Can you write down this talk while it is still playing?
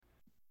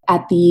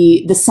at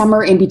the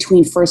summer in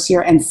between first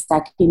year and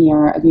second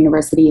year of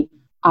university,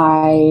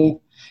 I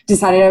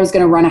decided I was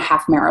going to run a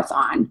half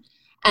marathon.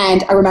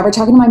 And I remember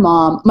talking to my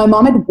mom. My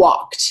mom had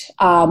walked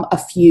a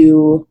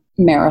few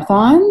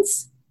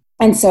marathons.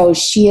 And so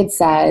she had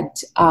said,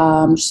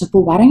 she's like,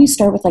 well, why don't you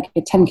start with like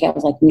a 10K? I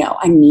was like, no,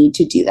 I need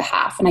to do the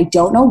half. And I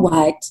don't know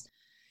what.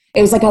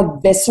 It was like a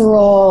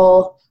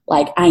visceral,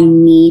 like, I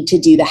need to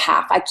do the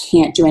half. I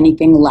can't do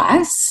anything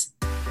less.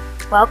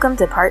 Welcome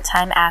to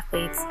Part-Time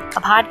Athletes,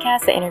 a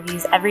podcast that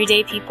interviews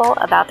everyday people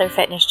about their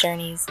fitness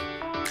journeys.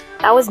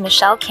 That was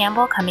Michelle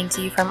Campbell coming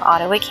to you from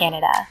Ottawa,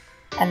 Canada.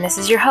 And this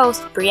is your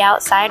host, Bree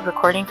Outside,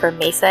 recording from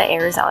Mesa,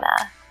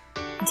 Arizona.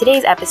 In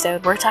today's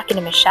episode, we're talking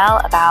to Michelle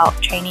about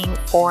training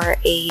for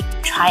a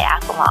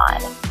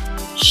triathlon.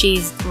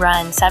 She's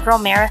run several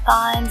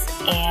marathons,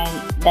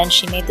 and then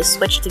she made the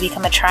switch to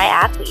become a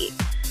triathlete.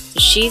 So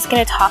she's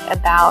going to talk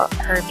about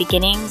her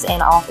beginnings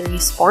in all three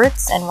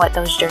sports and what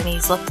those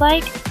journeys looked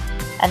like.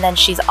 And then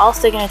she's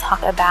also going to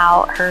talk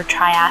about her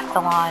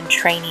triathlon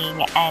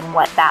training and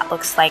what that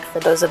looks like for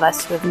those of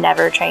us who have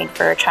never trained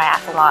for a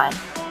triathlon.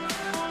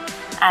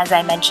 As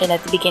I mentioned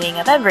at the beginning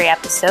of every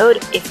episode,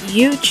 if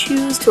you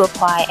choose to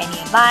apply any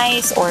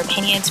advice or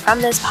opinions from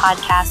this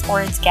podcast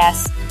or its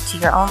guests to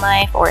your own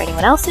life or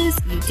anyone else's,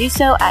 you do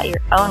so at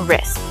your own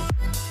risk.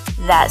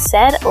 That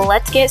said,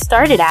 let's get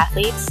started,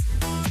 athletes.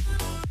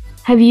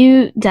 Have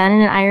you done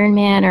an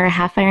Ironman or a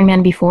half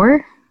Ironman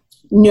before?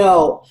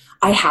 No,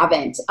 I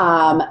haven't.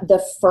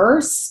 The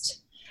first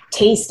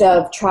taste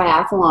of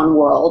triathlon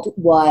world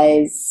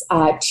was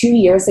 2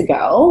 years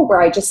ago,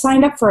 where I just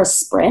signed up for a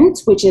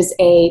sprint, which is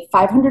a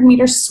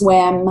 500-meter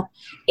swim,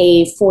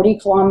 a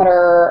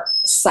 40-kilometer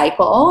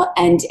cycle,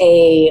 and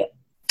a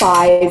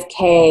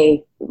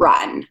 5K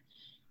run.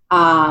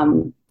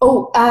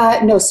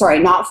 No, sorry,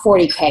 not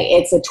 40K.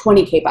 It's a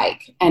 20K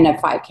bike and a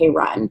 5K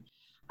run.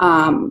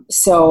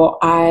 So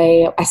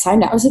I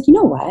signed up. I was like, you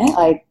know what?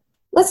 Like,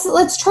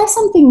 let's try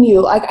something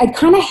new. Like, I'd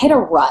kind of hit a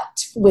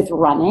rut with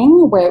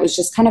running where it was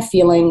just kind of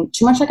feeling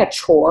too much like a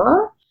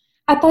chore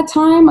at that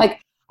time.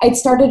 Like, I'd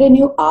started a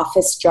new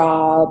office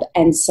job.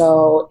 And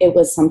so it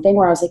was something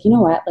where I was like, you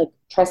know what? Like,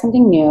 try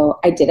something new.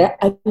 I did it.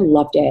 I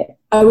loved it.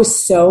 I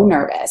was so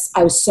nervous.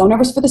 I was so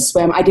nervous for the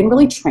swim. I didn't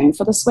really train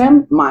for the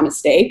swim. My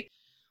mistake.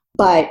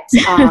 But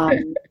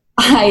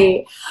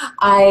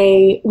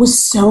I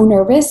was so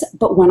nervous,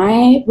 but when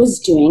I was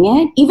doing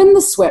it, even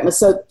the swim,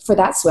 so for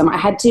that swim, I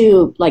had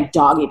to like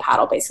doggy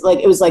paddle basically.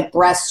 Like, it was like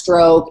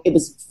breaststroke. It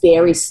was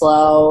very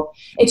slow.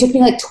 It took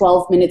me like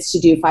 12 minutes to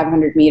do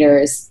 500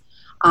 meters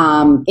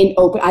in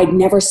open. I'd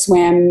never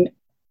swim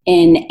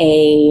in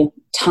a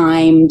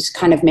timed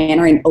kind of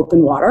manner in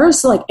open water.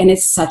 So like, and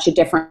it's such a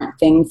different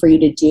thing for you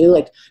to do.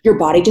 Like, your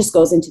body just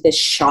goes into this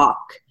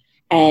shock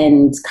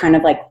and kind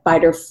of like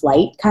fight or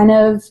flight kind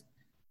of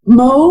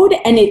mode,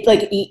 and it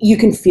like you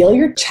can feel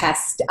your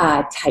chest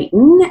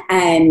tighten.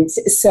 And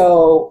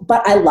so,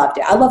 but I loved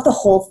it. I loved the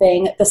whole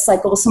thing. The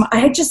cycle was I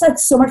had just had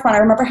so much fun. I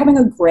remember having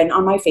a grin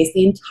on my face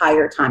the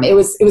entire time. It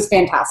was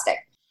fantastic.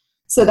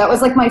 So that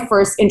was like my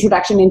first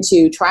introduction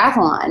into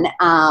triathlon,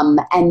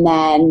 and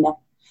then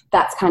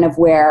that's kind of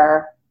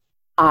where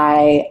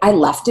I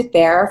left it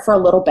there for a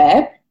little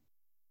bit.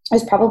 It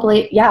was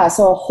probably,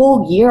 so a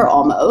whole year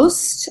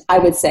almost, I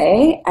would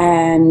say.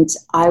 And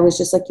I was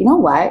just like, you know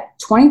what,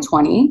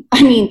 2020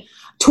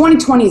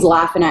 is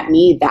laughing at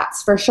me,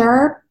 that's for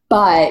sure.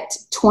 But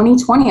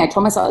 2020, I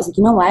told myself, I was like,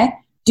 you know what,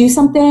 do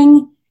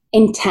something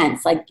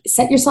intense. Like,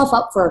 set yourself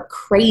up for a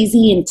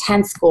crazy,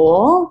 intense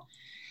goal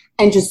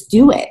and just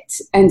do it.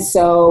 And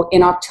so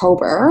in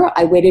October,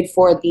 I waited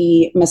for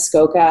the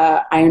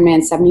Muskoka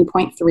Ironman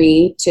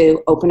 70.3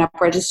 to open up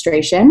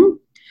registration.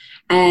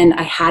 And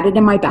I had it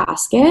in my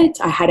basket.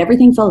 I had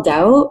everything filled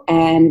out.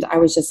 And I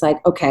was just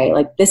like, okay,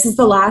 like, this is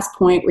the last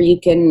point where you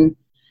can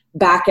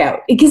back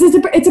out. Because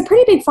it's a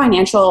pretty big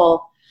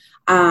financial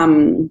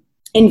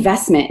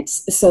investment.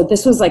 So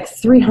this was like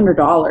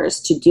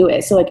 $300 to do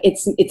it. So like,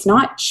 it's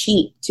not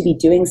cheap to be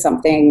doing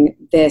something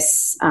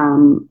this,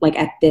 like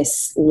at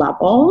this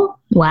level.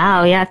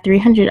 Wow. Yeah.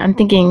 300. I'm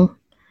thinking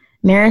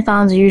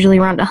marathons are usually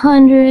around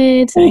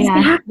 100. So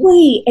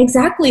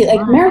Exactly. Like,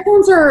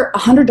 marathons are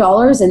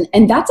 $100,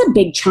 and that's a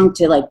big chunk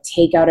to like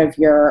take out of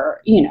your,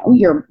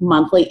 your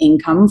monthly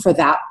income for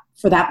that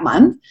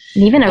month.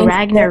 And even a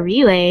Ragnar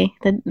relay,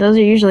 those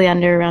are usually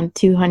under around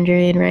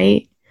 200,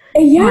 right?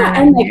 Yeah.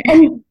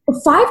 And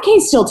 5K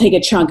still take a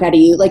chunk out of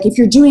you. Like, if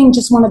you're doing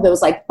just one of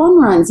those like fun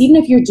runs, even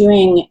if you're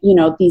doing,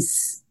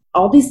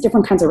 all these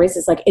different kinds of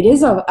races, like, it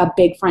is a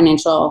big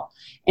financial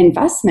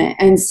investment.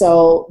 And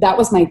so that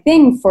was my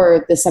thing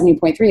for the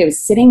 70.3. I was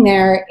sitting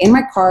there in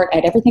my cart. I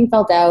had everything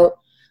filled out.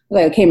 I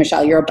was like, okay,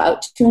 Michelle, you're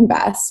about to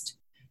invest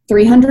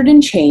 $300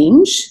 and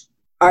change.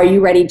 Are you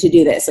ready to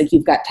do this? Like,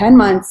 you've got 10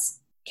 months.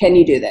 Can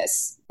you do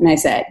this? And I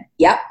said,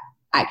 yep,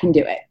 I can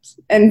do it.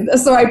 And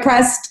so I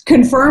pressed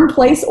confirm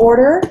place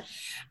order.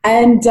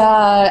 And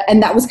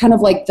that was kind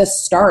of like the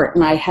start.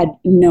 And I had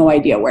no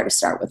idea where to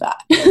start with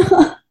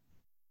that.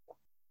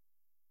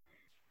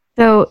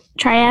 So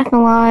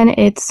triathlon,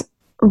 it's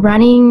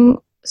running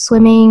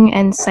swimming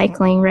and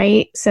cycling,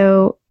 right?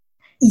 So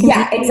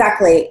yeah,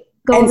 exactly.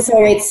 Go And over so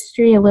the it's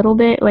history a little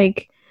bit.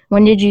 Like,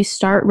 when did you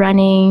start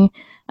running?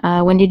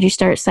 When did you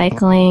start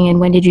cycling? And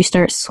when did you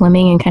start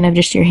swimming? And kind of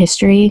just your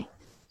history.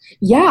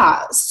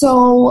 Yeah.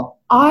 So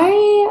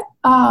I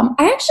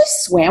actually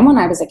swam when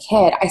I was a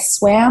kid. I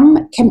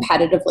swam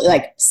competitively,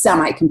 like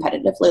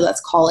semi-competitively,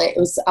 let's call it. It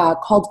was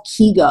called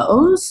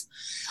Kegos.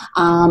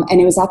 And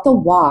it was at the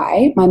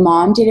Y. My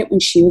mom did it when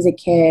she was a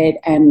kid,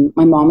 and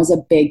my mom was a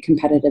big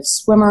competitive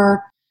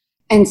swimmer.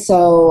 And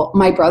so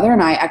my brother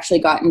and I actually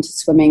got into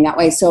swimming that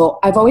way. So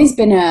I've always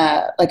been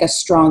a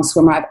strong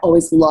swimmer. I've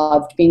always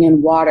loved being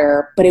in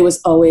water, but it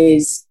was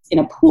always in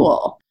a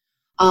pool.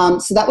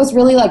 So that was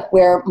really like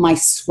where my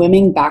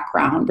swimming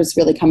background was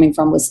really coming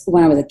from, was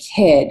when I was a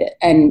kid.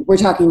 And we're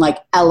talking like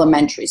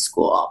elementary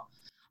school.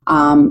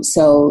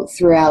 So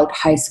throughout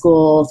high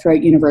school,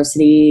 throughout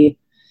university,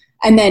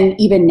 and then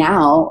even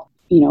now,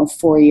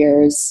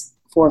 4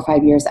 or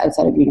 5 years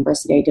outside of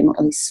university, I didn't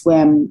really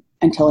swim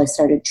until I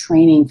started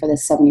training for the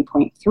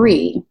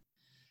 70.3.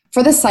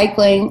 For the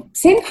cycling,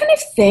 same kind of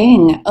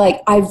thing.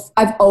 Like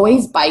I've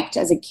always biked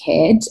as a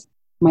kid.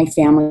 My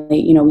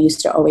family, we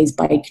used to always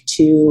bike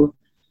to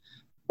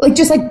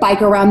just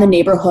bike around the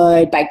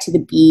neighborhood, bike to the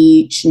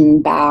beach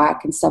and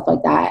back and stuff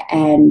like that.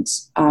 And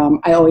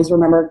I always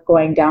remember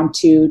going down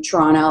to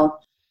Toronto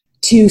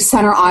to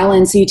Center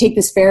Island. So you take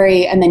this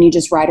ferry and then you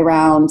just ride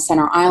around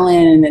Center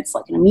Island, and it's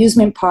like an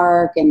amusement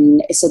park.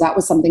 And so that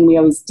was something we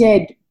always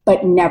did,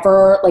 but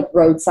never like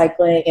road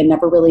cycling, and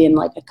never really in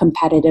like a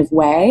competitive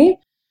way.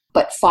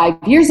 But 5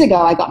 years ago,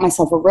 I got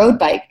myself a road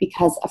bike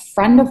because a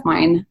friend of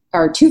mine,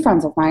 or two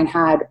friends of mine,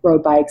 had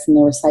road bikes and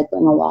they were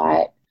cycling a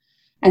lot.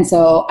 And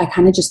so I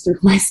kind of just threw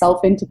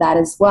myself into that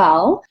as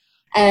well.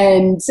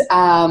 And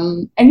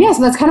yeah,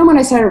 so that's kind of when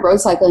I started road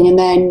cycling. And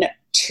then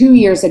 2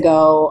 years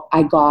ago,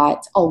 I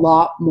got a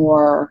lot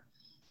more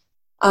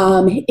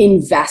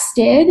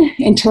invested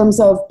in terms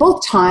of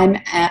both time,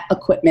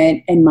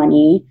 equipment, and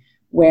money,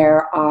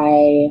 where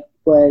I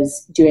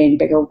was doing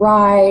bigger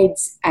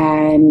rides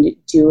and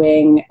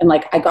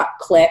I got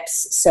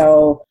clips.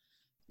 So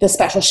the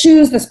special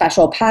shoes, the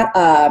special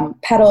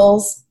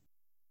pedals,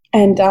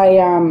 and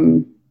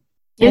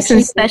There's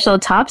some special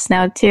tops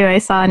now too. I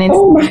saw on Instagram.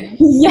 Oh my,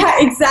 yeah,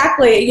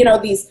 exactly.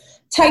 These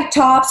tight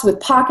tops with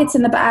pockets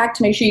in the back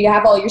to make sure you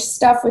have all your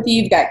stuff with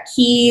you. You've got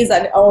keys.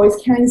 I'm always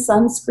carrying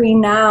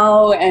sunscreen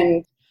now.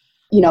 And,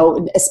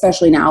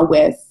 especially now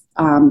with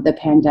the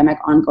pandemic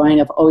ongoing,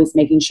 of always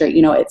making sure,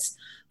 it's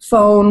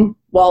phone,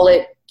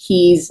 wallet,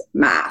 keys,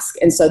 mask.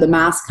 And so the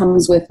mask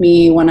comes with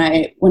me when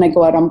I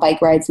go out on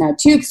bike rides now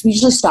too, because we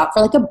usually stop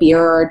for like a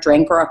beer or a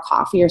drink or a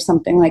coffee or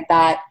something like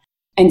that.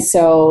 And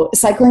so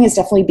cycling has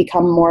definitely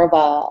become more of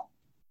a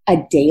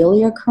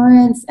daily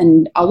occurrence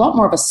and a lot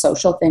more of a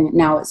social thing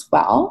now as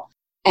well.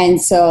 And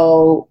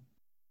so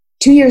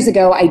 2 years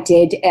ago, I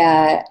did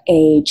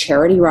a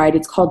charity ride.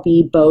 It's called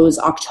the Bose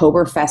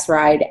Oktoberfest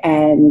ride,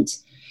 and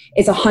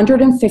it's a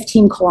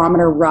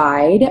 115-kilometer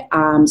ride.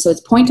 So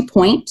it's point to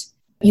point.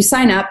 You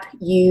sign up,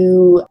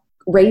 you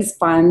raise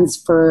funds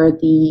for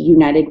the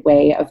United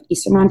Way of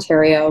Eastern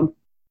Ontario.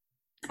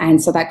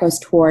 And so that goes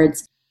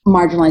towards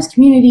marginalized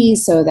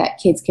communities so that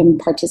kids can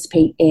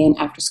participate in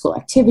after-school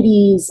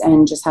activities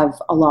and just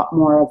have a lot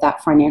more of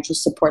that financial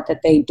support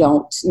that they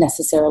don't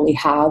necessarily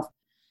have.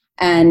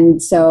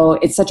 And so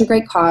it's such a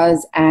great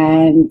cause.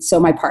 And so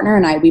my partner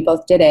and I, we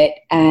both did it,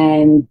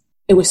 and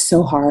it was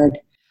so hard.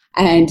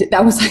 And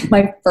that was like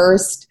my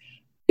first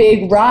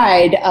big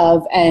ride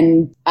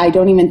and I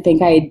don't even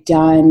think I'd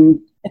done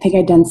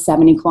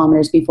 70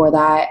 kilometers before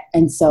that.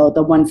 And so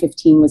the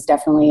 115 was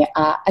definitely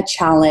a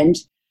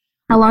challenge.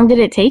 How long did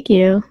it take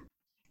you?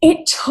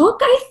 It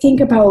took, I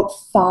think, about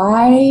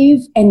 5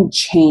 and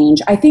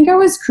change. I think I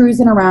was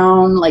cruising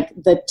around like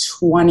the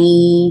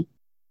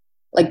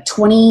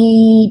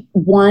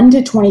 21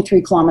 to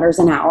 23 kilometers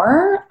an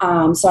hour.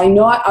 So I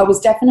know I was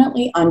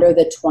definitely under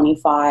the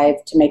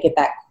 25 to make it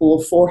that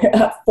cool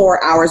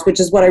 4 hours, which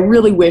is what I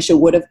really wish it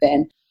would have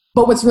been.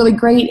 But what's really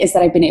great is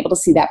that I've been able to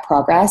see that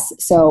progress.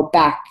 So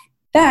back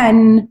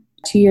then,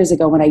 2 years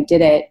ago when I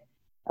did it,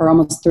 or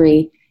almost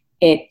 3,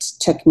 it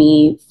took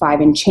me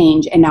 5 and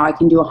change, and now I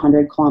can do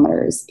 100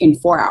 kilometers in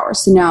 4 hours.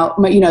 So now,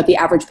 the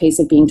average pace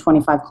of being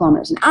 25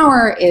 kilometers an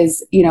hour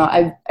is,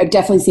 I've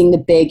definitely seen the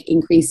big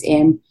increase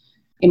in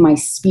my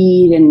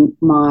speed and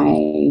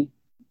my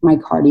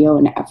cardio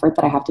and effort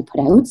that I have to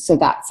put out. So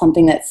that's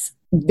something that's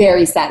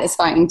very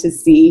satisfying to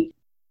see.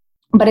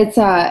 But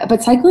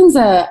cycling's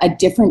a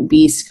different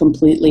beast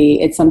completely.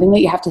 It's something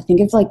that you have to think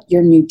of, like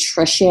your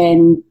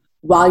nutrition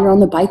while you're on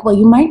the bike. Well,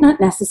 you might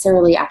not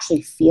necessarily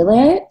actually feel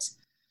it.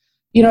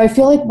 I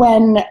feel like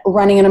when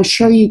running, and I'm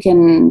sure you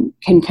can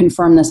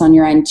confirm this on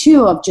your end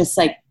too, of just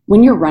like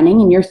when you're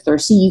running and you're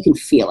thirsty, you can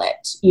feel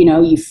it.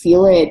 You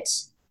feel it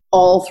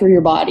all through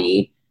your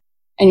body.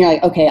 And you're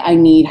like, okay, I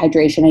need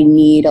hydration, I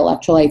need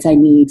electrolytes, I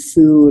need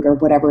food, or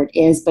whatever it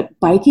is. But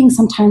biking,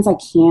 sometimes I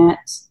can't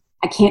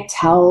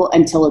tell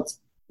until it's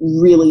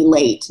really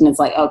late. And it's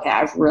like, okay,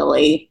 I've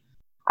really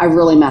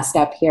messed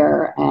up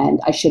here, and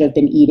I should have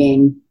been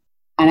eating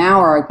an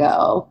hour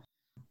ago,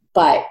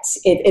 but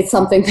it's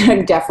something that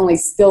I'm definitely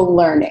still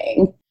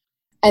learning.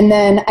 And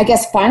then I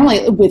guess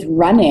finally with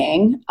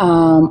running,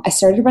 I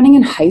started running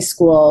in high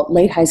school,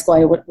 late high school.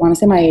 I would want to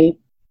say my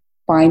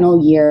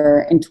final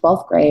year in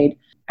 12th grade.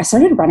 I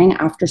started running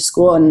after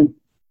school. And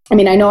I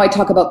mean, I know I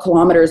talk about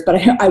kilometers, but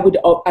I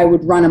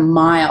would run a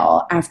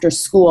mile after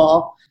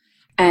school,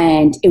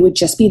 and it would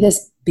just be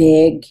this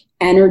big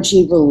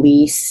energy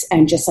release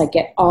and just like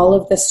get all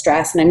of the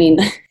stress. And I mean,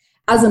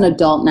 as an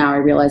adult now, I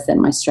realize that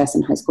my stress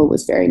in high school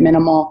was very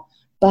minimal,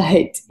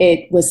 but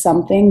it was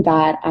something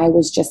that I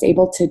was just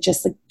able to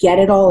just like get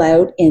it all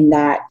out in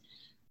that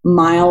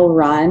mile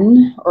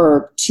run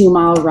or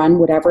 2-mile run,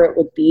 whatever it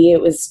would be. It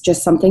was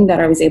just something that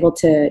I was able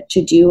to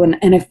do. And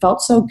I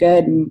felt so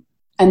good.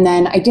 And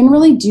then I didn't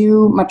really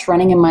do much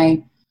running in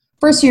my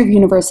first year of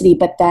university,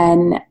 but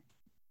then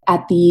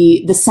at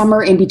the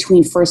summer in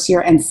between first year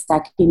and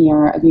second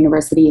year of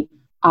university,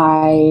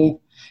 I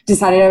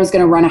decided I was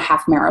going to run a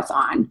half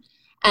marathon.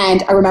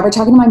 And I remember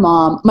talking to my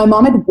mom. My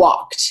mom had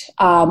walked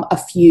a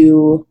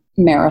few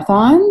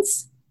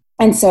marathons.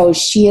 And so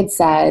she had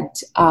said,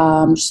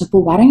 she's like,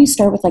 well, why don't you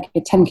start with like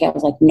a 10K? I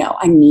was like, no,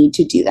 I need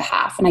to do the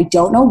half. And I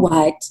don't know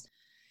what.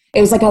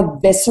 It was like a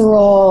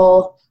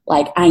visceral,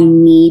 like, I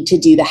need to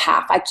do the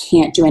half. I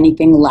can't do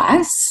anything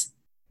less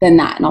than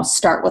that. And I'll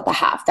start with the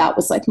half. That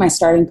was like my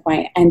starting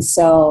point. And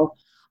so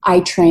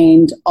I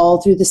trained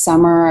all through the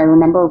summer. I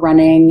remember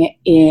running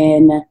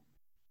in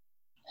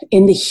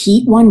the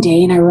heat one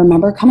day, and I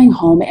remember coming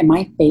home and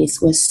my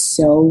face was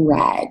so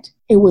red.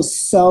 It was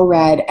so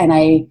red. And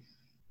I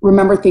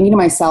remember thinking to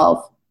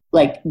myself,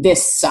 like,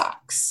 this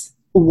sucks.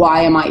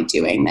 Why am I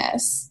doing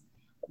this?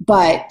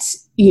 But,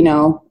 you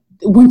know,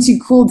 once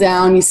you cool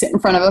down, you sit in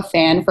front of a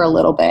fan for a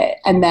little bit,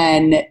 and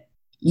then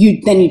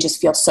you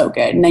just feel so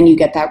good. And then you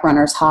get that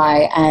runner's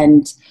high.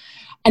 And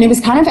it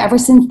was kind of ever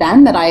since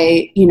then that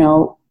I, you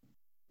know,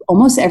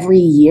 almost every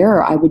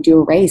year I would do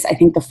a race. I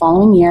think the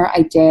following year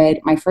I did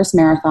my first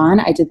marathon.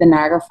 I did the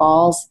Niagara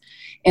Falls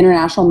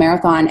International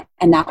Marathon,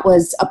 and that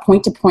was a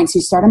point-to-point. So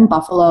you start in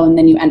Buffalo and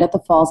then you end at the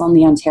falls on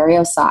the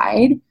Ontario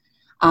side.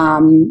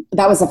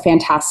 That was a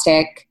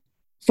fantastic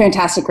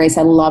race.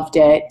 I loved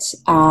it.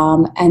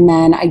 And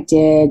then I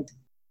did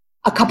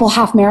a couple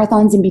half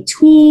marathons in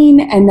between,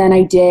 and then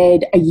I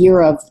did a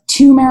year of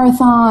 2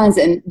 marathons,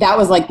 and that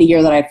was like the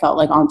year that I felt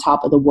like on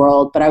top of the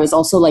world. But I was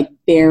also like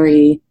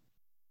very,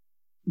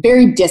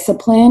 very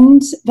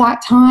disciplined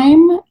that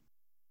time.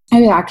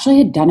 I actually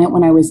had done it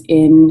when I was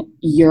in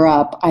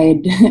Europe.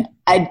 I'd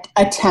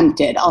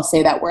attempted, I'll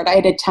say that word, I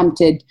had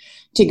attempted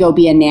to go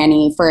be a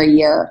nanny for a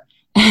year,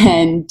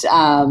 and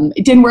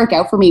it didn't work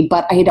out for me,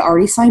 but I had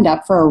already signed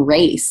up for a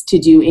race to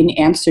do in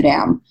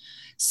Amsterdam.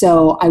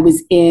 So I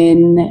was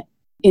in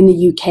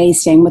the UK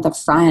staying with a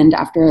friend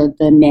after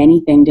the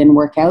nanny thing didn't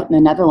work out in the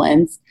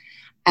Netherlands.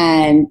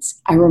 And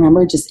I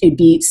remember it'd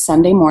be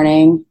Sunday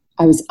morning.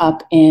 I was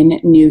up in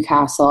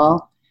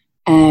Newcastle,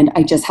 and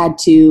I just had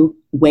to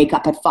wake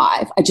up at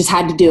 5. I just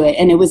had to do it.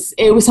 And it was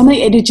something,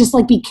 it just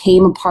like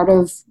became a part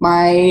of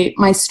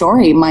my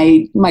story,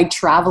 my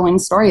traveling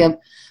story of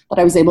that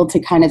I was able to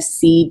kind of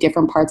see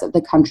different parts of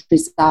the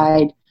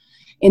countryside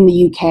in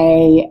the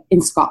UK,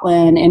 in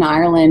Scotland, in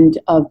Ireland,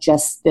 of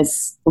just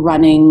this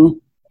running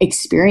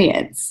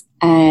experience.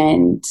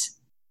 And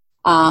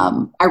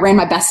I ran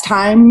my best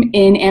time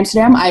in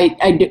Amsterdam.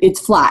 It's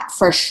flat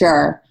for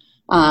sure.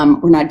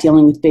 We're not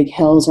dealing with big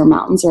hills or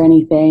mountains or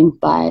anything,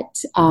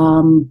 but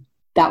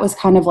that was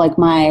kind of like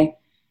my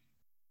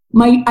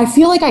I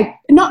feel like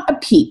not a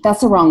peak,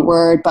 that's the wrong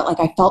word, but like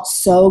I felt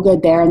so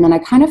good there. And then I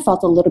kind of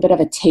felt a little bit of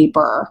a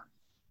taper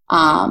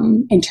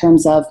in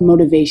terms of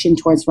motivation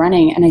towards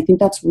running. And I think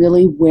that's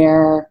really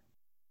where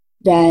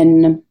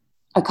then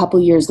a couple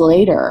years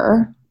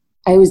later,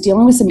 I was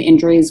dealing with some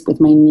injuries with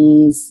my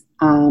knees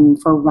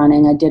for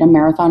running. I did a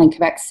marathon in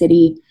Quebec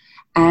City,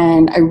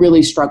 and I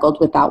really struggled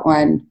with that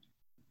one.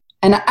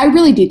 And I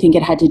really do think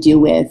it had to do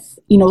with,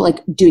 you know, like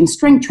doing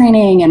strength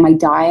training and my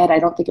diet. I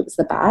don't think it was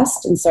the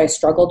best. And so I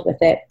struggled with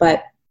it.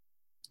 But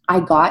I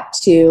got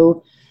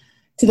to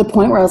the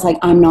point where I was like,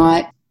 I'm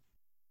not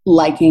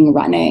liking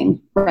running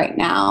right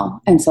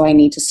now. And so I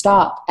need to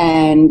stop.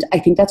 And I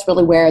think that's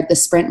really where the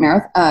sprint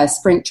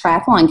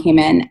triathlon came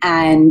in,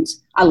 and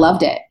I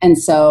loved it. And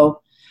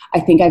so I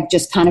think I've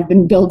just kind of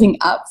been building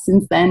up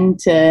since then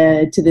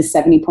to the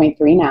 70.3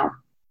 now.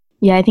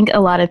 Yeah, I think a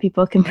lot of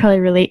people can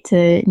probably relate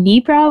to knee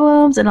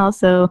problems and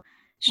also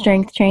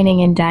strength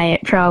training and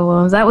diet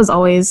problems. That was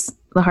always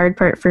the hard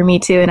part for me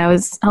too. And I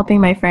was helping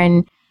my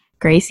friend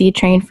Gracie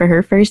train for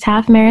her first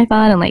half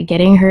marathon, and like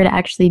getting her to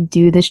actually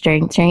do the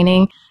strength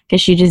training,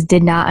 because she just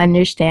did not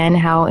understand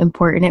how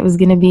important it was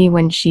going to be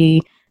when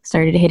she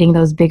started hitting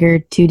those bigger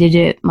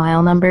 2-digit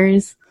mile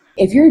numbers.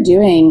 If you're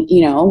doing,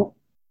 you know,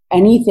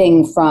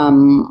 anything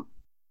from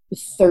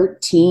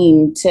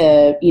 13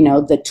 to, you know,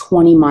 the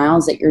 20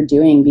 miles that you're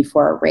doing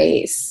before a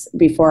race,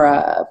 before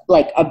a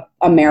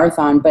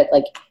marathon, but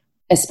like,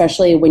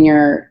 especially when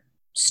you're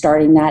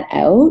starting that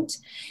out,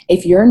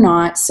 if you're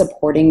not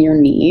supporting your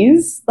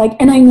knees, like,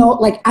 and I know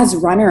like as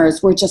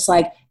runners, we're just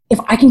like, if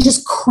I can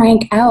just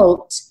crank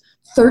out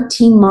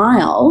 13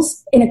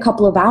 miles in a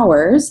couple of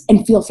hours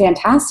and feel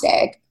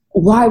fantastic,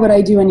 why would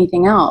I do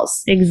anything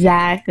else?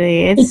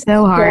 Exactly. It's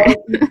so hard.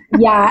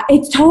 Yeah,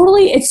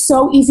 it's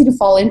so easy to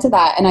fall into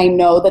that. And I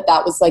know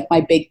that was like my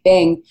big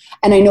thing.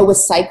 And I know with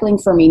cycling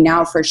for me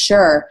now, for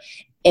sure,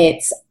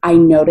 I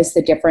notice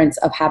the difference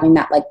of having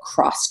that like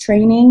cross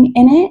training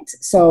in it.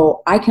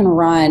 So I can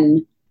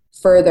run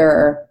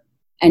further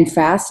and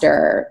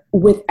faster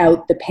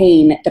without the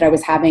pain that I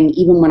was having,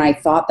 even when I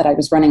thought that I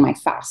was running my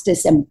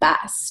fastest and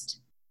best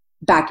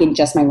back in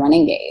just my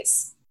running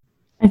days.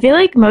 I feel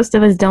like most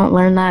of us don't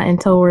learn that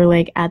until we're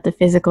like at the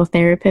physical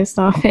therapist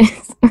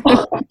office.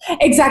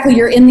 Exactly.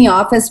 You're in the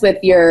office with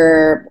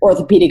your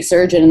orthopedic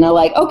surgeon and they're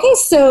like, okay,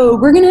 so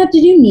we're going to have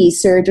to do knee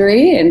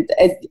surgery. And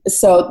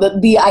so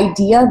the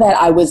idea that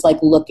I was like,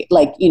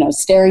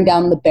 staring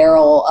down the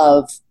barrel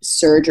of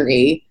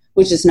surgery,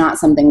 which is not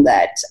something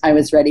that I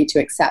was ready to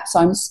accept. So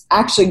I'm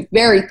actually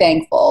very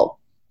thankful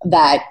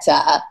that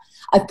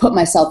I've put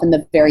myself in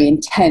the very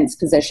intense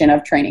position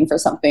of training for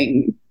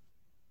something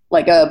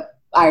like a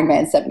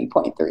Ironman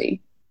 70.3.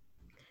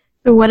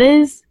 So what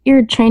does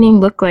your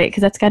training look like?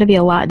 Because that's got to be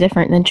a lot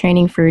different than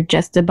training for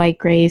just a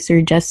bike race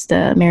or just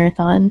a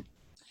marathon.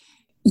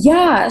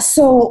 Yeah.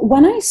 So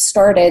when I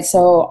started,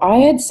 I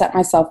had set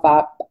myself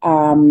up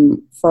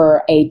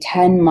for a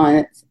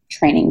 10-month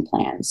training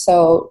plan.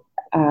 So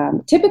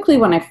typically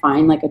when I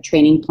find like a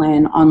training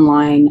plan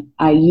online,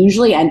 I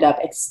usually end up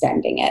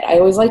extending it. I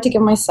always like to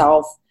give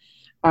myself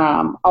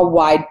a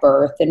wide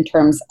berth in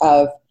terms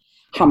of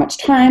how much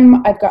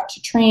time I've got to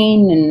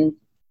train and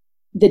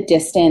the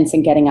distance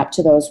and getting up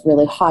to those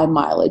really high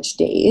mileage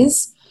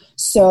days.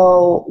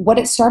 So what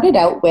it started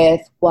out with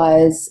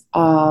was,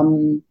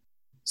 one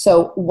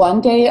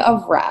day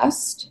of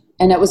rest,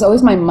 and it was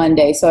always my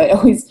Monday. So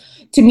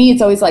to me,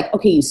 it's always like,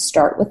 okay, you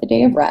start with a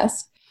day of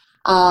rest.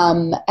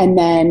 And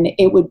then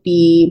it would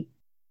be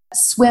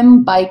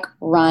swim, bike,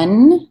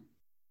 run,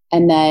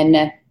 and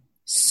then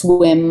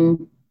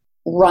swim,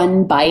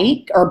 run,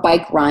 bike, or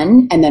bike,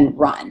 run, and then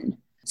run.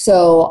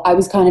 So I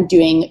was kind of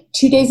doing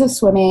 2 days of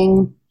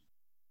swimming,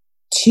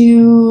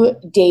 2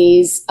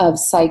 days of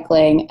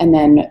cycling, and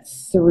then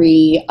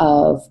 3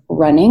 of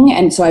running.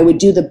 And so I would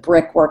do the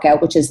brick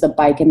workout, which is the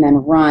bike and then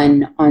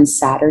run on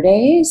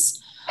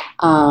Saturdays.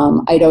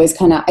 I'd always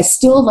I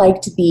still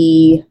like to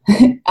be,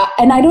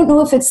 and I don't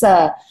know if it's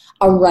a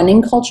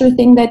running culture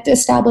thing that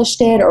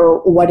established it or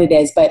what it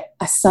is, but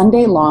a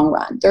Sunday long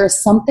run, there's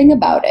something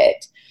about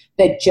it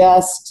that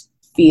just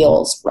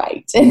feels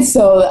right. And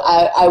so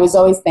I was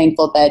always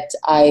thankful that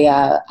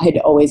I had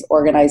always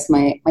organized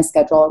my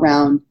schedule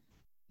around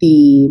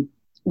the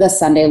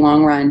Sunday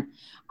long run.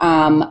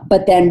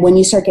 But then when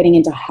you start getting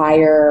into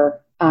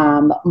higher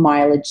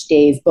mileage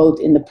days, both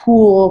in the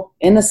pool,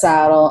 in the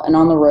saddle, and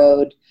on the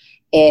road,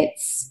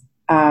 it's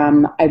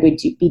I would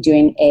be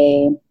doing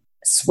a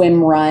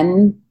swim,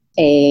 run,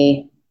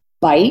 a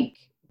bike.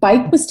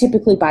 Bike was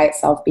typically by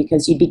itself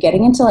because you'd be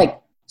getting into like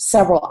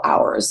several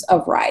hours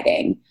of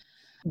riding,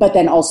 but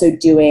then also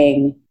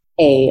doing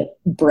a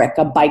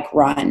bike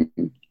run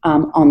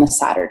on the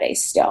Saturday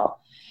still.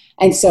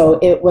 And so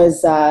it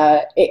was,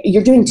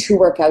 you're doing 2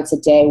 workouts a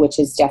day, which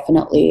is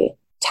definitely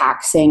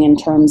taxing in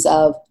terms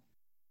of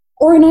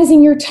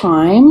organizing your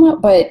time,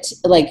 but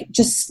like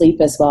just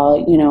sleep as well,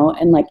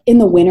 and like in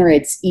the winter,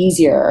 it's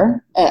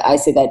easier. I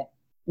say that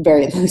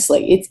very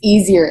loosely. It's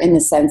easier in the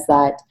sense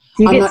that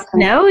do you get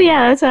snow?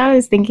 Yeah, that's what I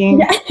was thinking.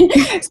 Yeah.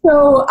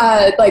 So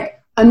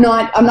I'm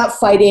not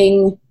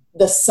fighting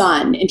the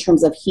sun in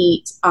terms of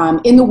heat.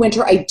 In the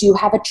winter, I do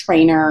have a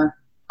trainer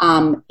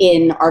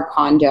in our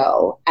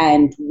condo,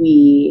 and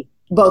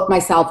both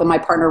myself and my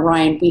partner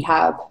Ryan, we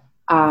have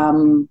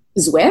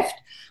Zwift,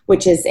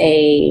 which is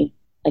a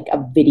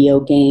video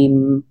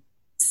game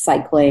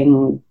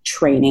cycling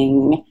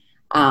training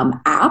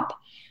app.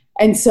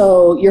 And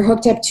so you're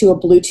hooked up to a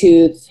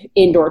Bluetooth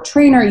indoor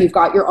trainer. You've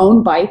got your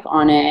own bike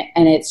on it,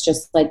 and it's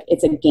just like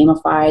it's a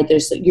gamified.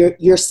 There's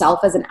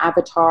yourself as an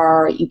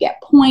avatar. You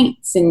get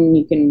points, and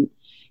you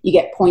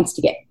get points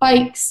to get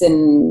bikes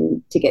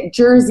and to get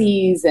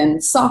jerseys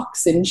and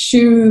socks and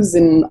shoes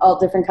and all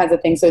different kinds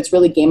of things. So it's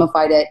really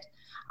gamified it.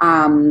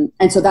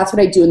 And so that's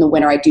what I do in the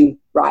winter. I do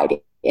ride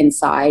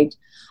inside,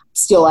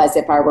 still as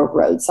if I were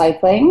road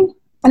cycling.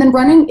 And then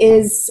running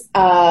is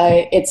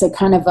it's a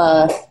kind of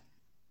a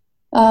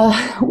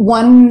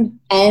one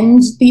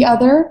and the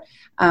other.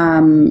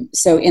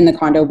 So in the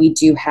condo, we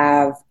do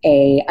have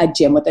a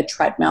gym with a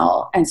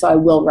treadmill. And so I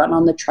will run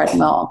on the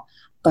treadmill,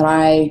 but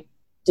I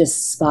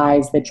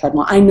despise the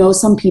treadmill. I know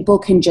some people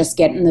can just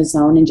get in the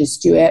zone and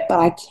just do it, but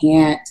I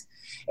can't.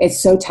 It's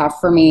so tough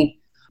for me.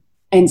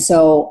 And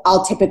so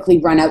I'll typically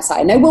run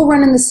outside, and I will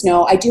run in the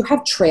snow. I do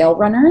have trail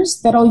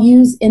runners that I'll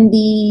use in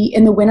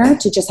the winter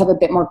to just have a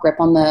bit more grip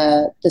on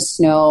the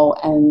snow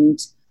and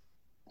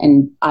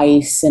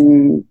ice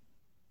and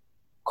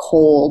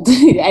cold,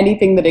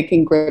 anything that it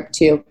can grip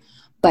to.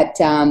 But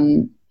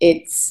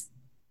it's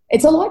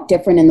It's a lot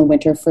different in the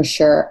winter for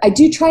sure. I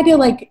do try to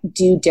like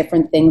do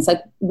different things.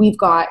 Like we've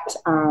got,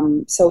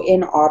 so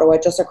in Ottawa,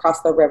 just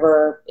across the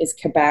river is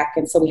Quebec.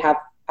 And so we have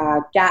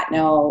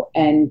Gatineau,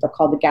 and they're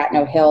called the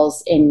Gatineau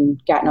Hills in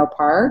Gatineau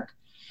Park.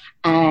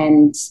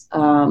 And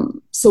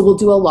so we'll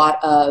do a lot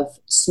of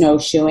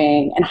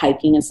snowshoeing and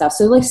hiking and stuff.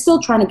 So like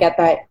still trying to get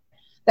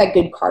that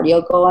good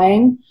cardio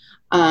going.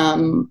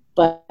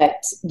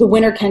 But the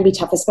winter can be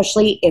tough,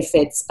 especially if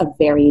it's a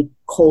very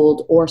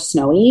cold or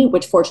snowy,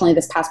 which fortunately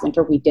this past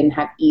winter we didn't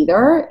have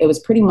either. It was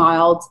pretty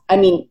mild. I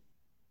mean,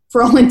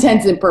 for all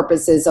intents and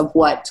purposes of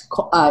what,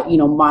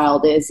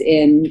 mild is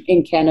in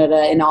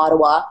Canada, in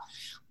Ottawa,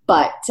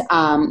 but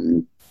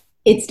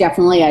it's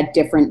definitely a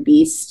different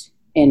beast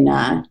in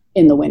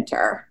the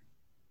winter.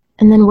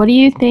 And then what do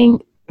you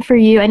think for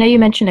you? I know you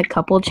mentioned a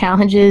couple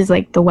challenges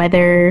like the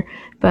weather,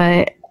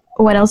 but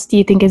what else do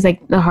you think is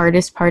like the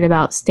hardest part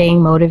about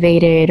staying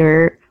motivated,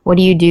 or what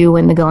do you do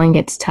when the going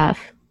gets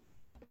tough?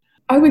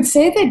 I would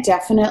say that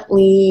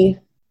definitely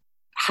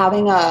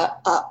having a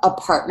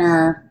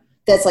partner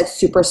that's like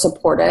super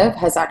supportive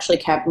has actually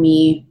kept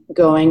me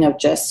going, of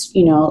just,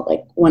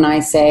 like when I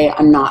say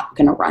I'm not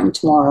going to run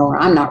tomorrow, or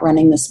I'm not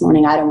running this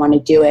morning, I don't want to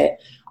do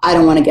it. I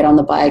don't want to get on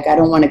the bike. I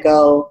don't want to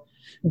go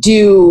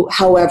do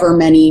however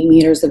many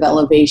meters of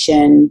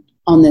elevation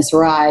on this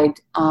ride.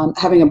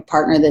 Having a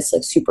partner that's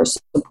like super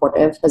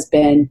supportive has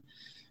been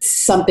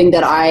something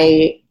that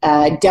I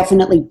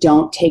definitely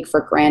don't take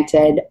for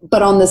granted.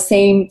 But on the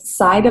same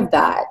side of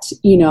that,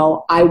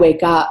 I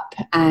wake up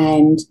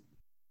and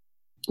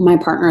my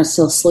partner is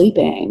still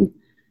sleeping.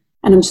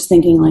 And I'm just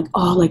thinking like,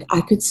 oh, like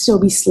I could still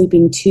be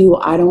sleeping too.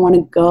 I don't want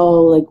to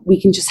go. Like we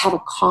can just have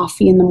a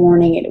coffee in the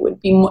morning, and it would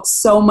be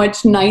so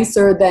much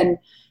nicer than,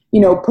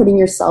 putting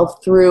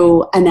yourself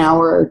through an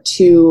hour or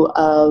two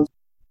of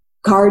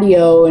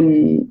cardio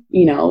and,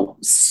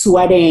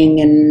 sweating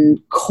and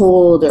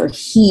cold or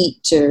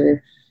heat,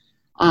 or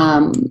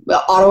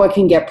Ottawa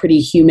can get pretty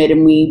humid,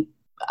 and we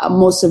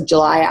most of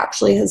July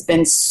actually has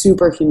been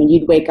super humid.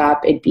 You'd wake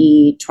up, it'd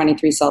be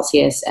 23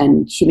 Celsius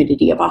and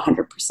humidity of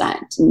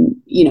 100%. And,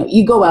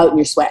 you go out and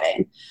you're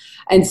sweating.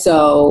 And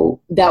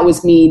so that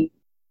was me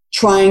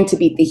trying to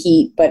beat the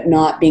heat, but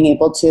not being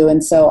able to.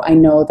 And so I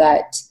know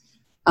that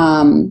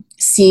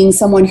seeing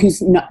someone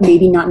who's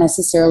maybe not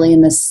necessarily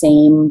in the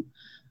same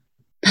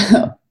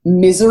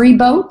misery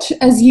boat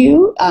as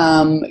you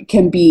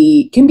can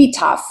be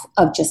tough,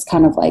 of just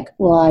kind of like,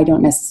 well, I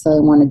don't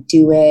necessarily want to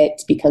do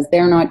it because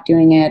they're not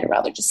doing it. I'd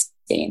rather just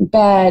stay in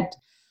bed.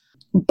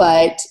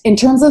 But in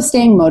terms of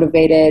staying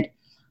motivated,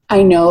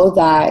 I know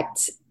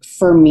that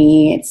for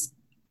me,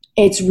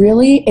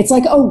 it's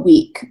like a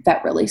week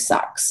that really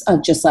sucks,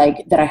 of just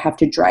like that I have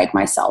to drag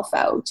myself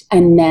out.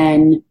 And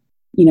then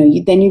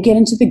then you get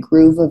into the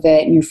groove of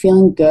it, and you're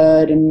feeling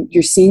good, and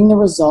you're seeing the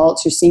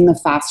results. You're seeing the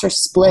faster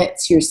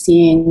splits. You're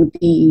seeing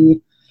the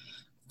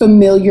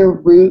familiar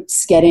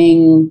routes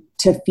getting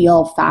to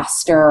feel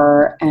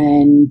faster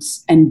and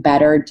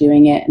better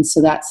doing it. And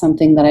so that's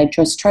something that I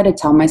just try to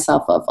tell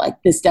myself of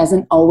like, this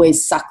doesn't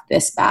always suck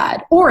this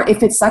bad. Or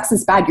if it sucks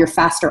this bad, you're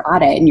faster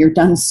at it and you're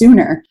done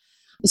sooner.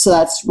 So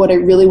that's what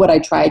I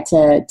try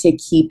to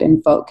keep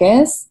in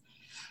focus.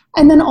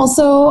 And then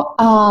also,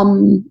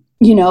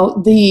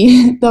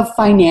 the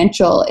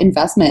financial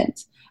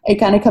investment, it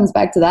kind of comes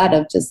back to that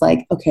of just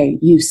like, okay,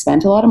 you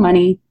spent a lot of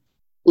money.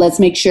 Let's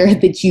make sure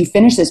that you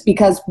finish this,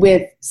 because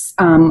with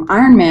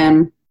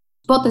Ironman,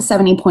 both the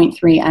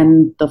 70.3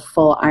 and the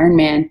full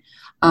Ironman,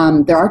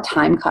 there are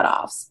time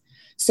cutoffs.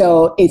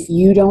 So if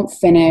you don't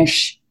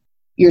finish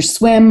your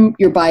swim,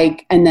 your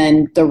bike, and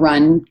then the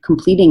run,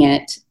 completing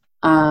it,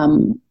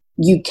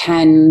 you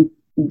can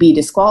be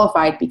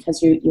disqualified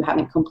because you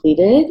haven't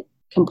completed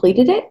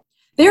it.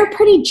 They're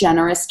pretty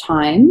generous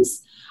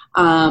times,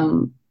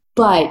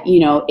 but,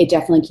 it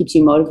definitely keeps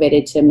you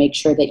motivated to make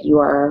sure that you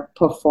are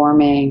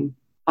performing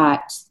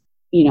at,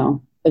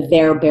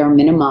 their bare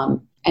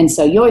minimum. And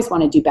so you always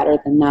want to do better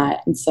than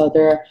that. And so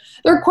there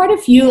are quite a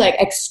few like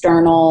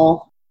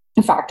external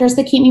factors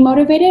that keep me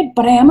motivated,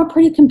 but I am a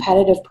pretty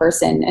competitive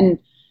person, and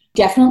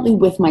definitely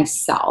with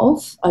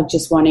myself, of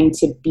just wanting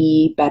to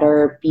be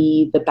better,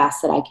 be the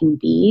best that I can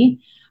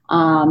be.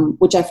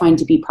 Which I find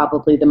to be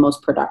probably the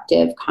most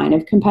productive kind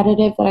of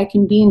competitive that I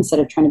can be, instead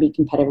of trying to be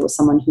competitive with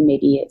someone who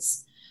maybe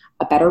is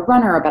a better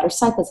runner, a better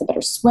cyclist, a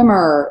better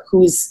swimmer,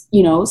 who's,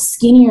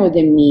 skinnier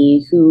than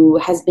me, who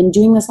has been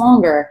doing this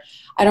longer.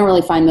 I don't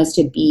really find those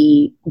to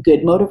be good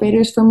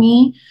motivators for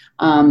me.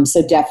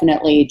 So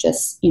definitely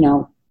just,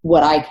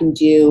 what I can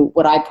do,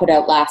 what I put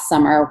out last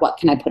summer, what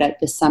can I put out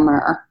this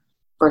summer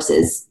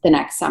versus the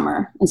next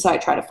summer. And so I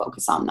try to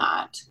focus on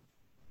that.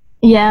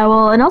 Yeah,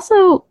 well, and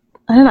also,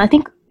 I don't know, I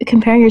think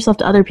comparing yourself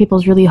to other people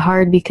is really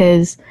hard,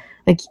 because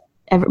like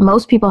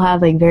most people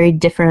have like very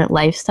different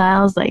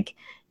lifestyles. Like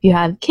you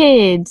have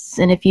kids,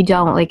 and if you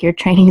don't, like your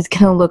training is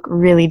going to look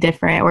really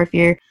different. Or if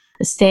you're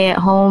a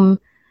stay-at-home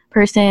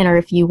person, or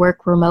if you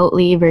work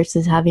remotely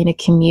versus having to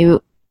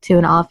commute to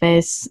an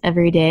office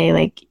every day,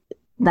 like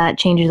that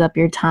changes up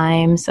your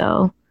time.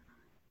 So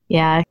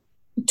yeah,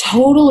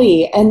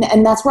 Totally.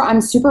 And that's where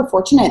I'm super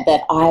fortunate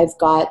that I've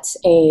got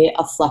a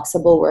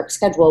flexible work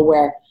schedule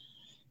where,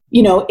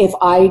 you know, if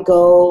I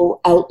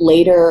go out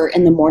later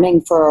in the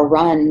morning for a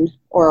run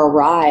or a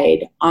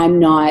ride, I'm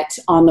not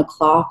on the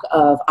clock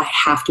of I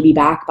have to be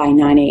back by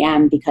 9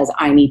 a.m. because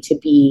I need to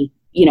be,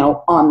 you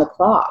know, on the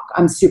clock.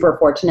 I'm super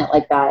fortunate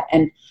like that.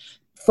 And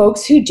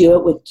folks who do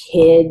it with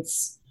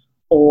kids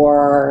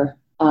or,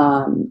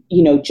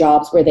 you know,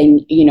 jobs where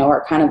they, you know,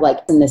 are kind of like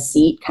in the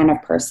seat kind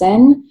of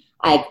person,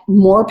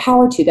 more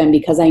power to them,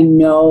 because I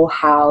know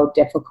how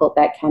difficult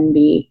that can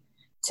be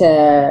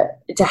to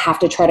have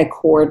to try to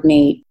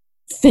coordinate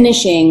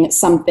finishing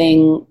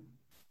something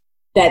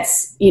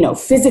that's, you know,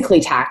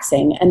 physically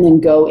taxing and then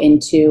go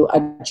into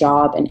a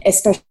job. And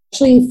especially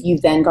if you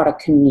then got a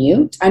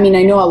commute. I mean,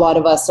 I know a lot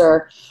of us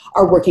are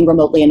working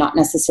remotely and not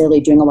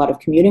necessarily doing a lot of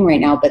commuting right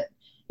now, but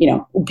you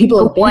know,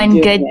 people have been one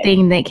doing good it.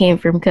 thing that came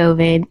from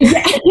COVID.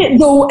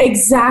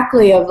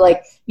 Exactly, of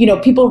like, you know,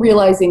 people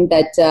realizing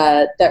that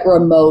that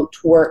remote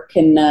work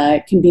can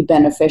be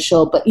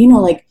beneficial, but you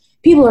know, like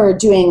people are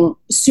doing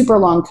super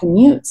long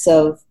commutes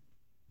of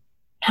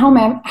how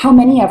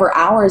many ever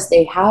hours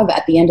they have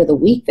at the end of the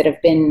week that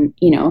have been,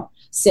 you know,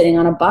 sitting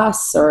on a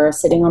bus or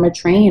sitting on a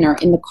train or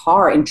in the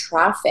car in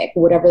traffic,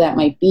 whatever that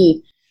might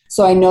be.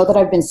 So I know that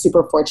I've been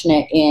super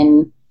fortunate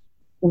in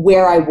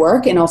where I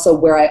work and also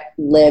where I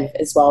live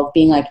as well,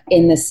 being like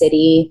in the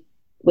city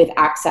with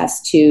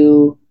access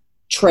to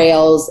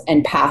trails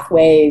and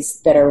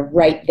pathways that are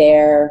right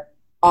there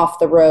off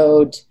the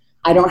road.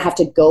 I don't have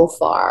to go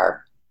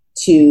far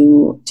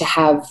to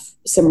have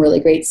some really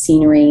great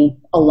scenery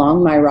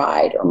along my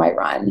ride or my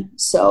run.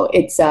 So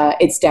it's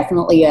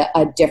definitely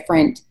a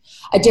different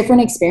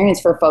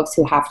experience for folks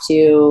who have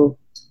to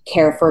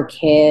care for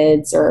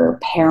kids or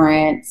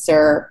parents,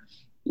 or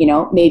you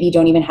know, maybe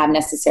don't even have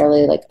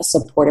necessarily like a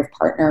supportive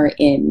partner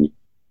in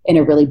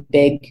a really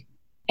big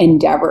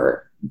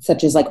endeavor,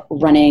 such as like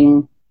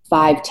running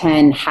 5,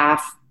 10,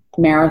 half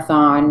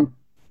marathon,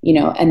 you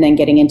know, and then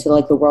getting into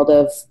like the world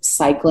of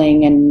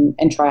cycling and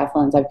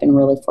triathlons. I've been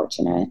really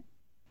fortunate.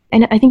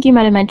 And I think you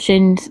might have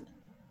mentioned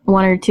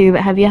one or two,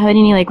 but have you had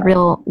any like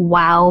real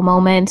wow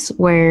moments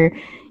where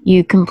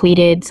you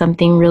completed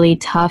something really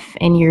tough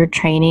in your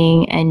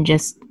training and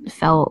just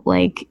felt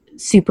like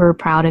super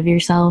proud of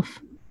yourself?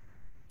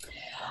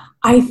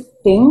 I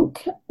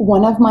think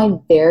one of my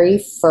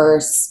very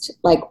first,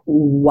 like,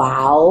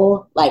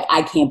 wow, like,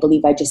 I can't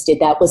believe I just did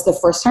that, was the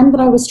first time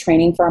that I was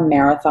training for a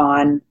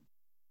marathon.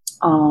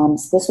 So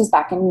this was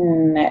back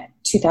in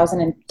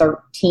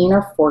 2013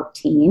 or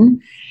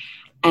 14.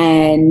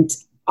 And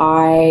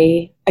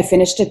I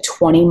finished a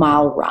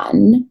 20-mile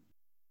run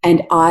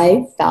and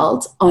I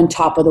felt on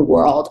top of the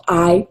world.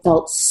 I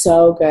felt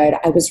so good.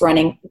 I was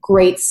running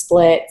great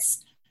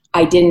splits.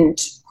 I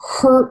didn't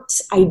hurt.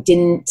 I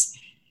didn't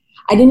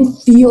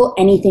feel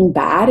anything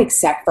bad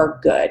except for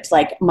good.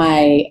 Like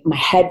my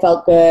head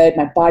felt good,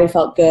 my body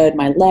felt good,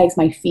 my legs,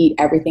 my feet,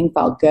 everything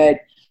felt good.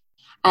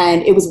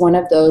 And it was one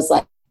of those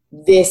like,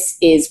 this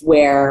is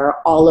where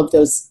all of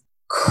those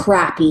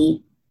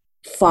crappy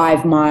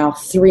 5-mile,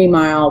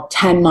 3-mile,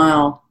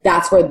 10-mile,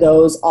 that's where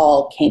those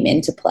all came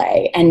into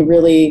play. And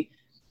really,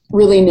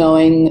 really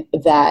knowing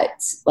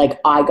that like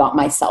I got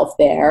myself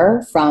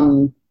there,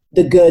 from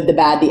the good, the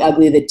bad, the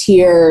ugly, the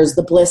tears,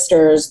 the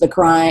blisters, the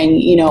crying,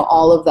 you know,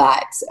 all of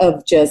that,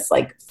 of just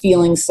like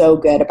feeling so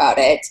good about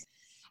it.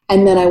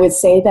 And then I would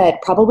say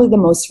that probably the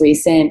most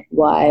recent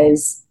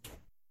was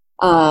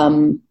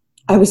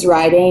I was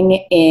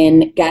riding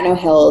in Gatineau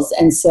Hills.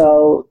 And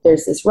so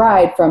there's this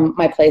ride from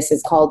my place,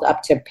 it's called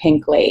Up to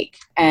Pink Lake.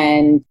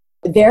 And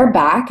there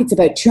back, it's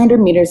about 200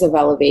 meters of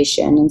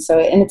elevation. And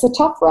it's a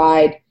tough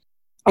ride.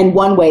 And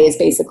one way is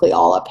basically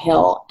all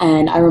uphill.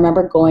 And I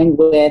remember going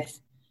with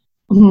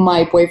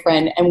my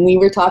boyfriend, and we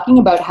were talking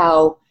about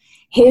how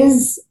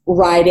his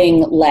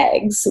riding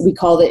legs, we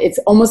called it, it's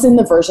almost in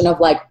the version of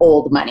like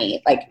old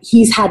money. Like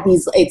he's had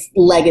these, it's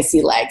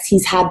legacy legs.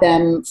 He's had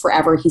them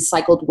forever. He's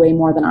cycled way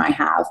more than I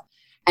have.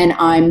 And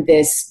I'm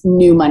this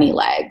new money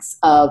legs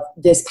of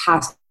this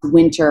past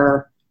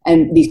winter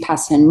and these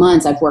past 10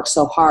 months, I've worked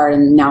so hard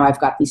and now I've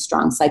got these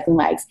strong cycling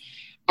legs.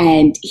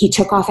 And he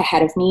took off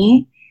ahead of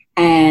me.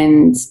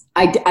 And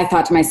I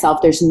thought to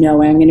myself, there's no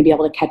way I'm going to be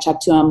able to catch up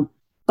to him.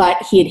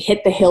 But he had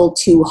hit the hill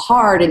too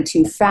hard and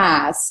too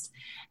fast.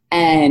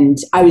 And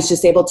I was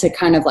just able to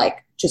kind of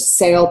like just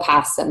sail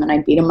past him, and I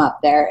beat him up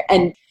there.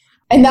 And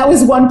that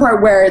was one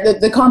part where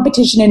the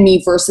competition in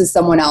me versus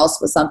someone else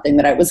was something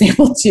that I was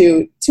able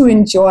to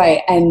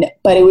enjoy.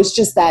 But it was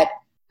just that,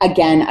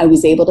 again, I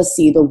was able to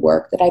see the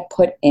work that I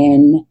put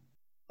in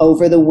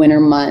over the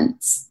winter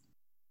months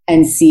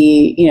and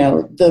see, you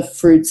know, the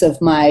fruits of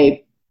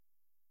my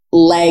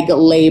leg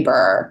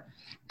labor.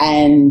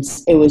 And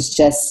it was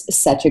just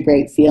such a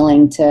great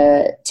feeling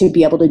to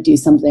be able to do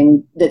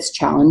something that's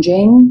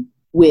challenging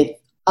with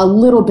a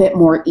little bit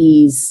more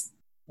ease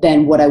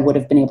than what I would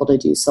have been able to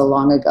do so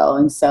long ago.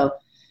 And so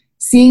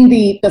seeing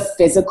the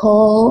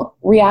physical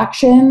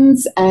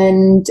reactions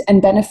and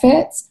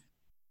benefits,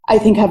 I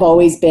think have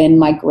always been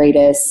my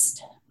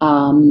greatest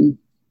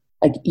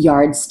like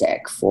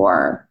yardstick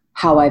for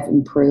how I've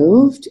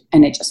improved,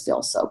 and it just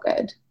feels so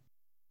good.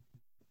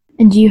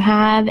 And do you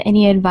have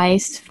any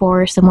advice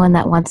for someone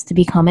that wants to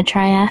become a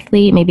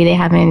triathlete?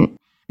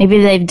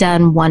 Maybe they've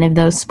done one of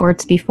those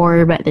sports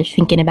before, but they're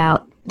thinking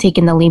about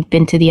taking the leap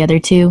into the other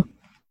two.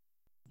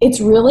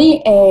 It's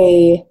really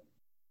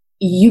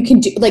you can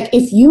do, like,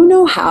 if you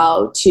know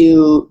how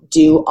to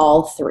do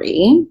all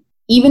three,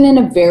 even in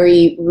a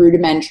very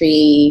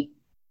rudimentary,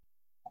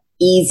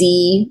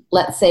 easy,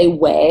 let's say,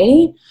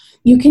 way,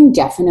 you can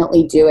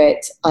definitely do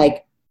it.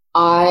 Like,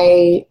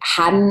 I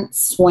hadn't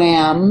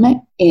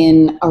swam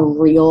in a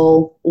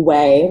real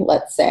way,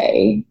 let's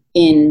say,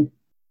 in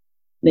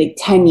like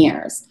 10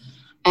 years.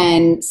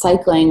 And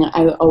cycling,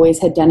 I always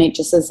had done it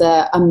just as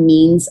a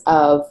means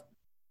of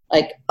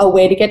like a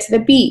way to get to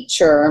the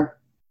beach or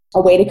a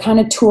way to kind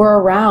of tour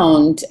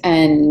around.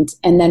 And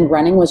then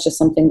running was just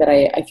something that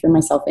I threw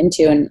myself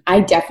into. And I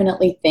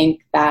definitely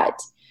think that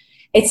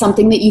it's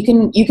something that you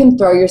can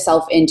throw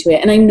yourself into it.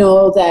 And I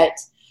know that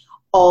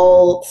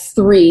all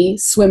three,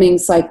 swimming,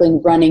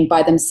 cycling, running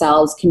by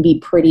themselves, can be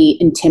pretty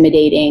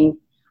intimidating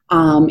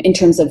in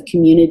terms of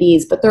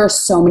communities, but there are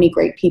so many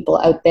great people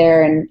out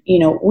there, and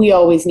we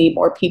always need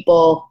more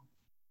people,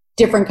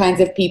 different kinds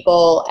of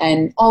people,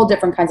 and all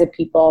different kinds of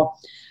people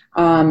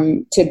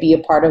to be a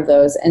part of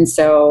those. And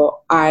so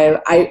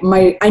I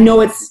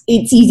know it's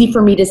easy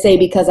for me to say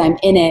because I'm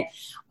in it,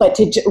 but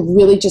to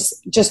really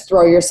just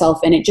throw yourself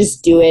in it,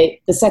 just do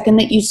it. The second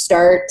that you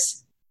start,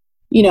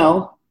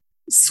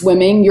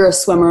 swimming, you're a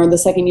swimmer. The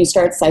second you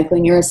start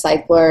cycling, you're a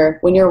cycler.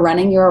 When you're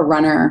running, you're a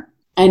runner.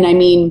 And I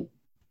mean,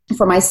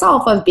 for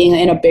myself, of being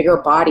in a bigger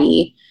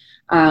body,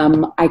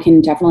 I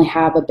can definitely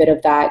have a bit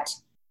of that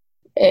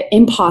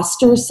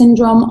imposter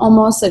syndrome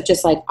almost, of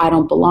just like, I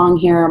don't belong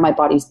here. My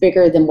body's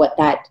bigger than what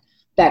that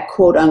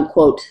quote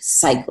unquote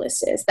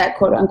cyclist is, that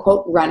quote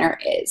unquote runner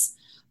is.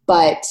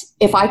 But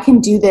if I can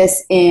do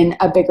this in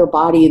a bigger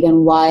body,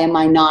 then why am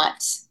I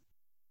not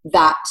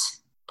that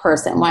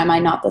person? Why am I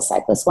not the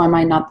cyclist? Why am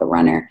I not the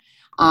runner?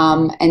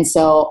 And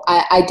so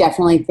I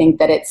definitely think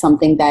that it's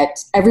something that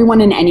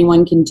everyone and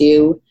anyone can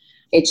do.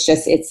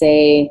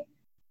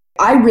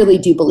 I really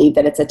do believe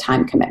that it's a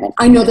time commitment.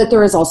 I know that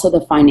there is also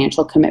the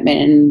financial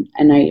commitment,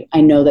 and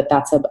I know that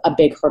that's a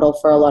big hurdle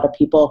for a lot of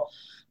people,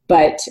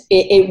 but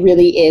it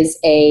really is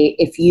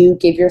if you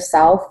give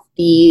yourself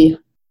the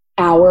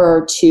hour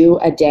or two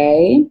a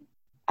day,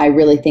 I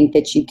really think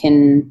that you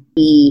can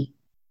be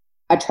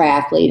a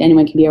triathlete.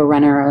 Anyone can be a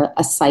runner,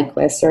 a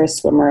cyclist, or a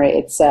swimmer.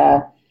 It's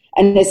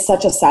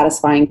such a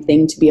satisfying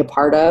thing to be a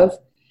part of.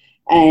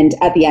 And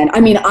at the end,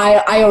 I mean,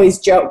 I always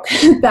joke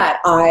that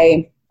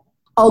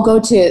I'll go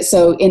to,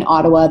 so in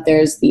Ottawa,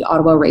 there's the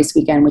Ottawa Race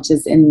Weekend, which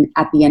is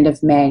at the end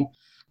of May.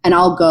 And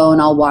I'll go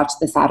and I'll watch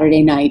the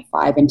Saturday night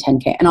 5 and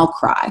 10K, and I'll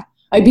cry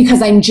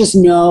because I just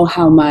know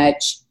how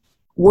much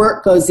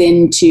work goes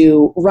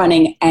into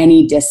running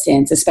any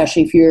distance,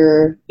 especially if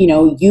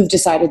you've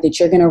decided that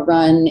you're going to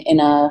run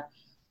in a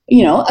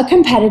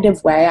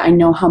competitive way. I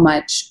know how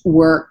much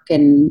work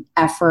and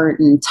effort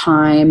and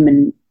time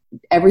and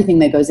everything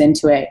that goes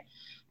into it.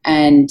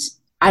 And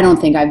I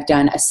don't think I've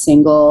done a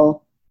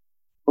single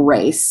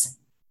race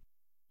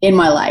in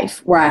my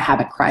life where I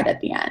haven't cried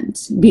at the end,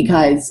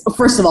 because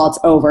first of all, it's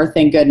over,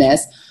 thank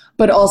goodness.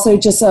 But also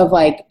just of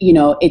like,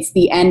 it's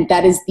the end.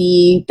 That's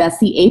the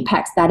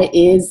apex. That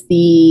is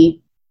the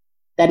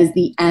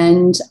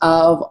end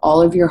of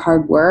all of your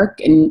hard work.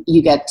 And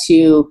you get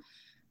to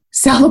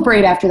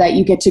celebrate after that.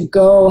 You get to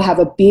go have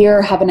a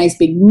beer, have a nice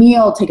big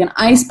meal, take an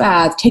ice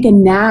bath, take a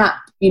nap,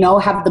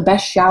 have the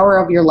best shower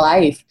of your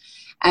life.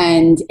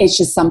 And it's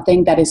just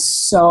something that is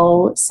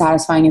so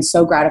satisfying and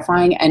so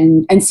gratifying.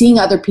 And seeing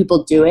other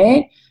people do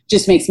it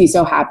just makes me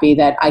so happy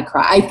that I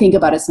cry. I think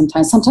about it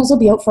sometimes. Sometimes I'll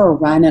be out for a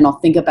run and I'll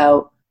think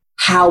about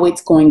how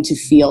it's going to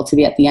feel to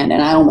be at the end,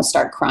 and I almost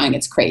start crying.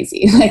 It's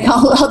crazy. Like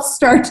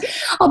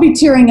I'll be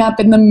tearing up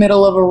in the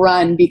middle of a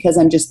run because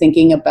I'm just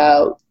thinking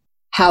about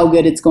how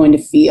good it's going to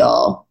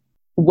feel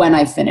when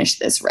I finish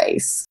this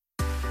race.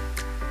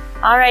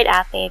 All right,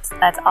 athletes,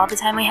 that's all the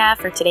time we have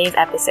for today's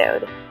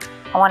episode.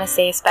 I want to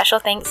say a special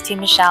thanks to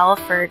Michelle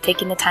for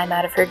taking the time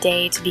out of her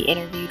day to be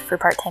interviewed for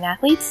Part-Time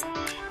Athletes.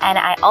 And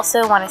I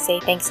also want to say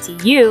thanks to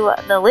you,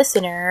 the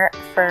listener,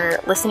 for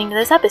listening to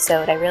this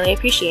episode. I really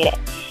appreciate it.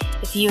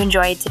 If you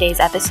enjoyed today's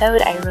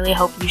episode, I really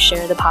hope you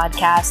share the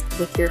podcast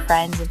with your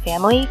friends and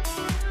family.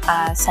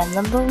 Send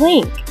them the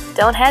link.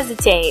 Don't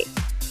hesitate.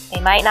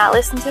 They might not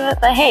listen to it,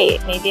 but hey,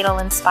 maybe it'll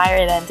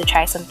inspire them to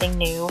try something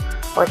new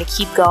or to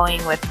keep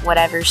going with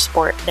whatever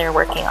sport they're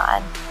working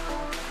on.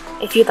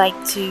 If you'd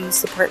like to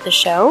support the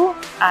show,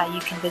 you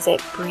can visit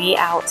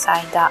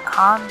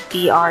breoutside.com,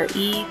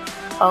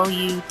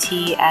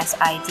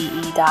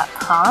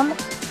 BREOUTSIDE.com,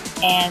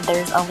 and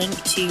there's a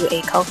link to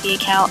a Ko-fi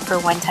account for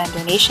one-time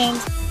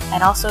donations,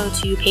 and also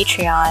to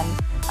Patreon.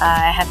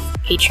 I have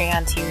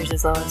Patreon tiers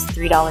as low as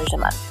 $3 a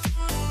month.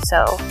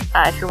 So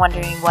if you're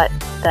wondering what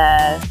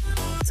the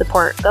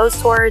support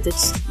goes towards,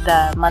 it's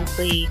the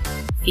monthly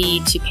fee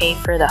to pay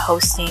for the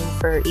hosting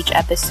for each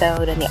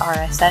episode and the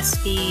RSS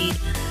feed,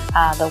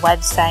 the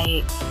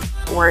website,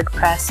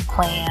 WordPress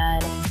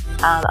plan,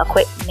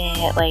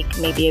 equipment, like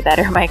maybe a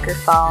better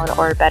microphone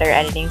or better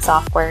editing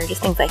software,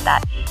 just things like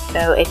that.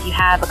 So if you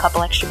have a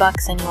couple extra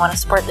bucks and you want to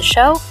support the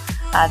show,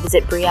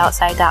 visit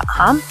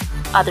BrieOutside.com.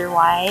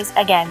 Otherwise,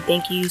 again,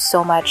 thank you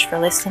so much for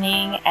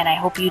listening, and I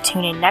hope you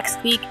tune in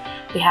next week.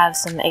 We have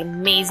some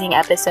amazing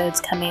episodes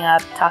coming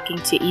up, talking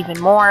to even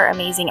more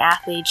amazing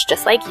athletes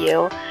just like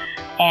you.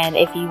 And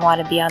if you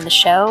want to be on the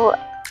show,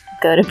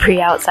 go to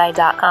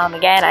BrieOutside.com.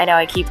 Again, I know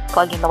I keep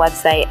plugging the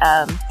website,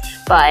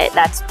 but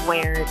that's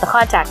where the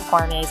contact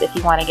form is if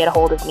you want to get a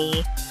hold of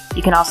me.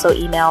 You can also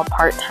email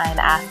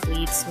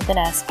parttimeathletes with an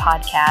S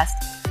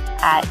podcast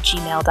at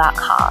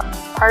gmail.com.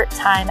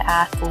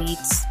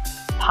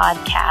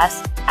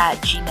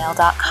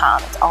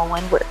 parttimeathletespodcast@gmail.com. It's all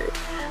one word.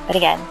 But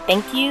again,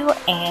 thank you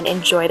and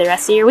enjoy the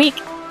rest of your week.